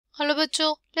Hello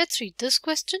bachcho, let's read this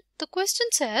question. The question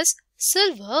says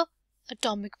silver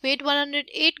atomic weight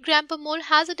 108 gram per mole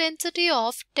has a density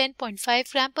of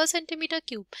 10.5 gram per centimeter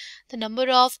cube. The number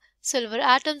of silver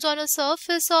atoms on a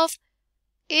surface of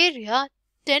area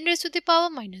 10 raised to the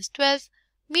power minus 12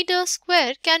 meter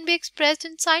square can be expressed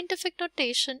in scientific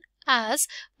notation as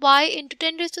y into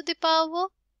 10 raised to the power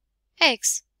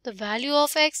x. The value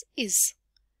of x is.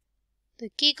 The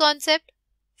key concept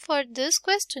for this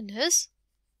question is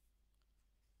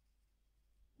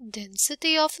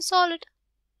density of a solid.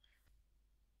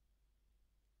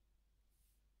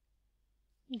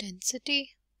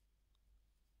 Density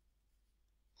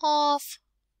of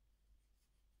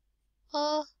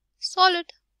a solid.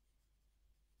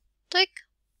 ठीक.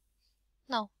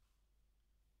 Now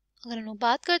अगर हम लोग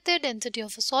बात करते हैं density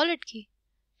of a solid की,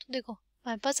 तो देखो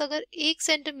हमारे पास अगर 1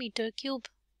 सेंटीमीटर क्यूब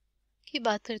की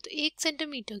बात करें तो 1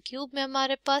 सेंटीमीटर क्यूब में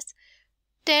हमारे पास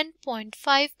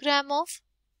 10.5 ग्राम ऑफ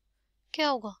क्या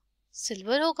होगा,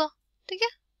 सिल्वर होगा. ठीक है,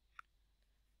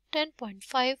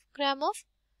 10.5 ग्राम ऑफ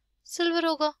सिल्वर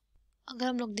होगा. अगर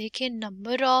हम लोग देखें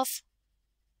number of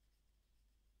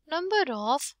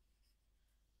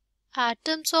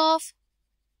atoms of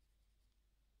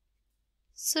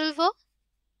silver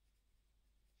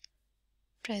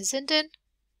present in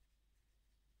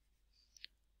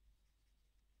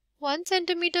 1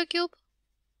 centimetre cube,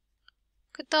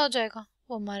 कितना हो जाएगा,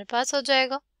 वो हमारे पास हो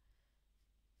जाएगा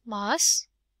मास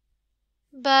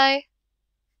बाय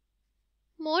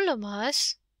मोलर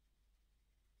मास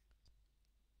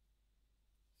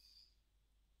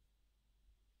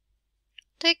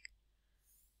ठीक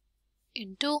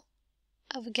इनटू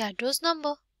एवोगाड्रोस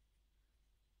नंबर.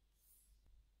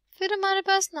 फिर हमारे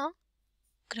पास ना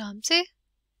ग्राम से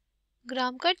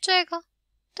ग्राम कट जाएगा.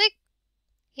 ठीक,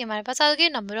 ये हमारे पास आ गया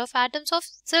number of atoms of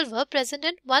silver present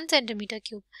in 1 centimetre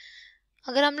cube.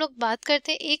 अगर हम लोग बात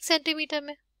करते हैं 1 सेंटीमीटर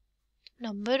में,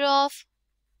 number of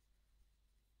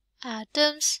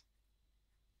atoms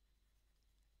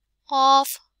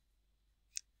of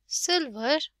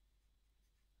silver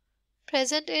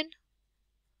present in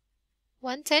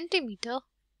 1 centimetre,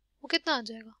 वो कितना आ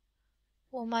जाएगा,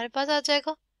 वो हमारे पास आ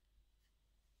जाएगा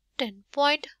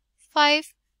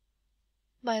 10.5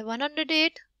 by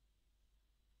 108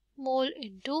 mole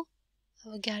into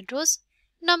Avogadro's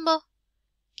number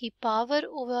की पावर,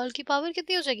 ओवरऑल की पावर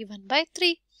कितनी हो जाएगी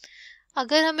 1/3.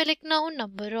 अगर हमें लिखना हो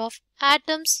number of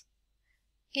atoms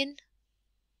in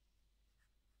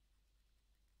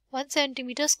 1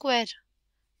 centimetre square,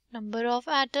 number of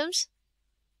atoms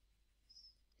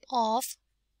of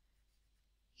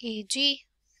Ag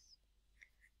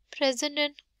present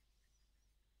in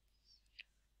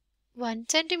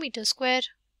 1 centimetre square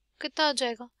कितना हो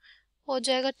जाएगा, हो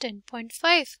जाएगा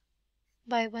 10.5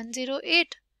 by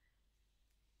 108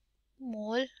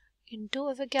 mole into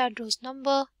Avogadro's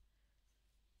number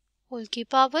whole की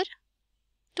पावर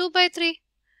 2/3.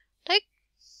 ठीक.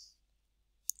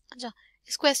 अच्छा,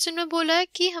 इस क्वेश्चन में बोला है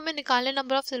कि हमें निकालने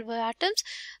नंबर ऑफ सिल्वर एटम्स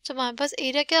जब हमारे पास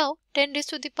एरिया क्या हो 10 raise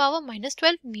to the power minus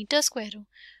 12 metre square हो.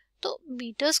 तो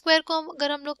मीटर स्क्वायर को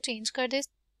अगर हम लोग चेंज कर दे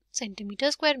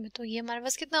सेंटीमीटर स्क्वायर में, तो ये हमारे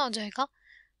पास कितना हो जाएगा,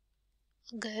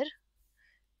 अगर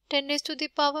 10 raise to the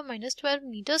power minus 12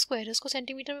 metre square है, उसको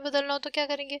सेंटीमीटर में बदलना हो तो क्या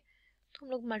करेंगे, तो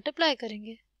हम लोग मल्टीप्लाई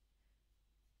करेंगे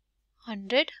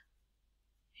 100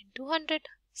 इंटू 100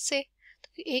 से. तो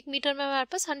 1 मीटर में हमारे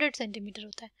पास 100 सेंटीमीटर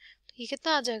होता है. तो ये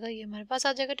कितना आ जाएगा, ये हमारे पास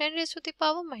आ जाएगा 10 raise to the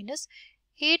power minus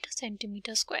 8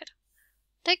 centimetre square.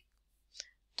 ठीक.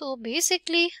 तो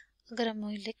बेसिकली अगर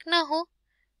हमें लिखना हो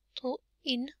तो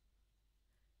इन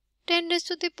 10 raise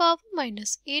to the power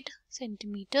minus 8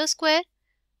 centimetre square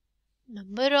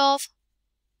number of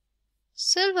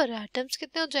silver atoms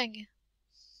कितने हो जाएंगे,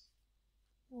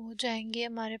 वो हो जाएंगे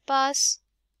हमारे पास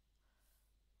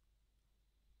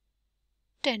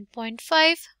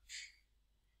 10.5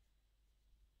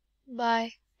 by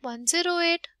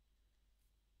 108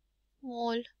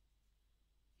 मोल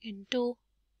इंटू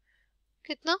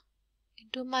कितना,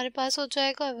 इंटू हमारे पास हो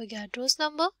जाएगा एवोगाड्रोस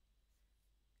नंबर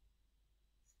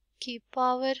की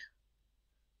पावर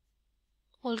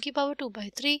होल की power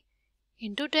 2/3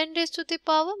 into 10 raise to the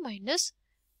power minus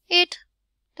 8.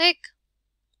 ठीक.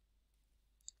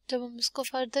 जब हम इसको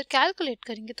फर्दर कैलकुलेट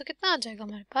करेंगे तो कितना आ जाएगा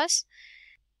हमारे पास,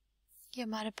 ये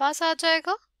हमारे पास आ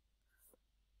जाएगा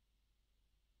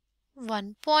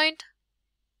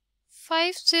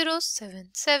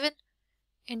 1.5077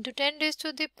 into 10 raise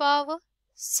to the power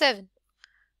 7.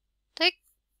 ठीक.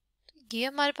 ये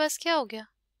हमारे पास क्या हो गया,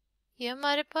 ये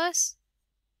हमारे पास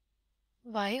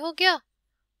y हो गया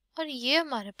और ये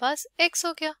हमारे पास x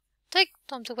हो गया. ठीक.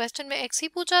 तो हमसे क्वेश्चन में x ही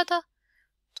पूछा था,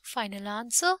 तो final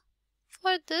answer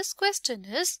for this question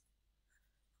is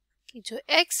कि जो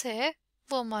x है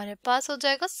वो हमारे पास हो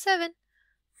जाएगा 7।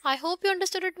 I hope you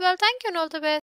understood it well. Thank you and all the best.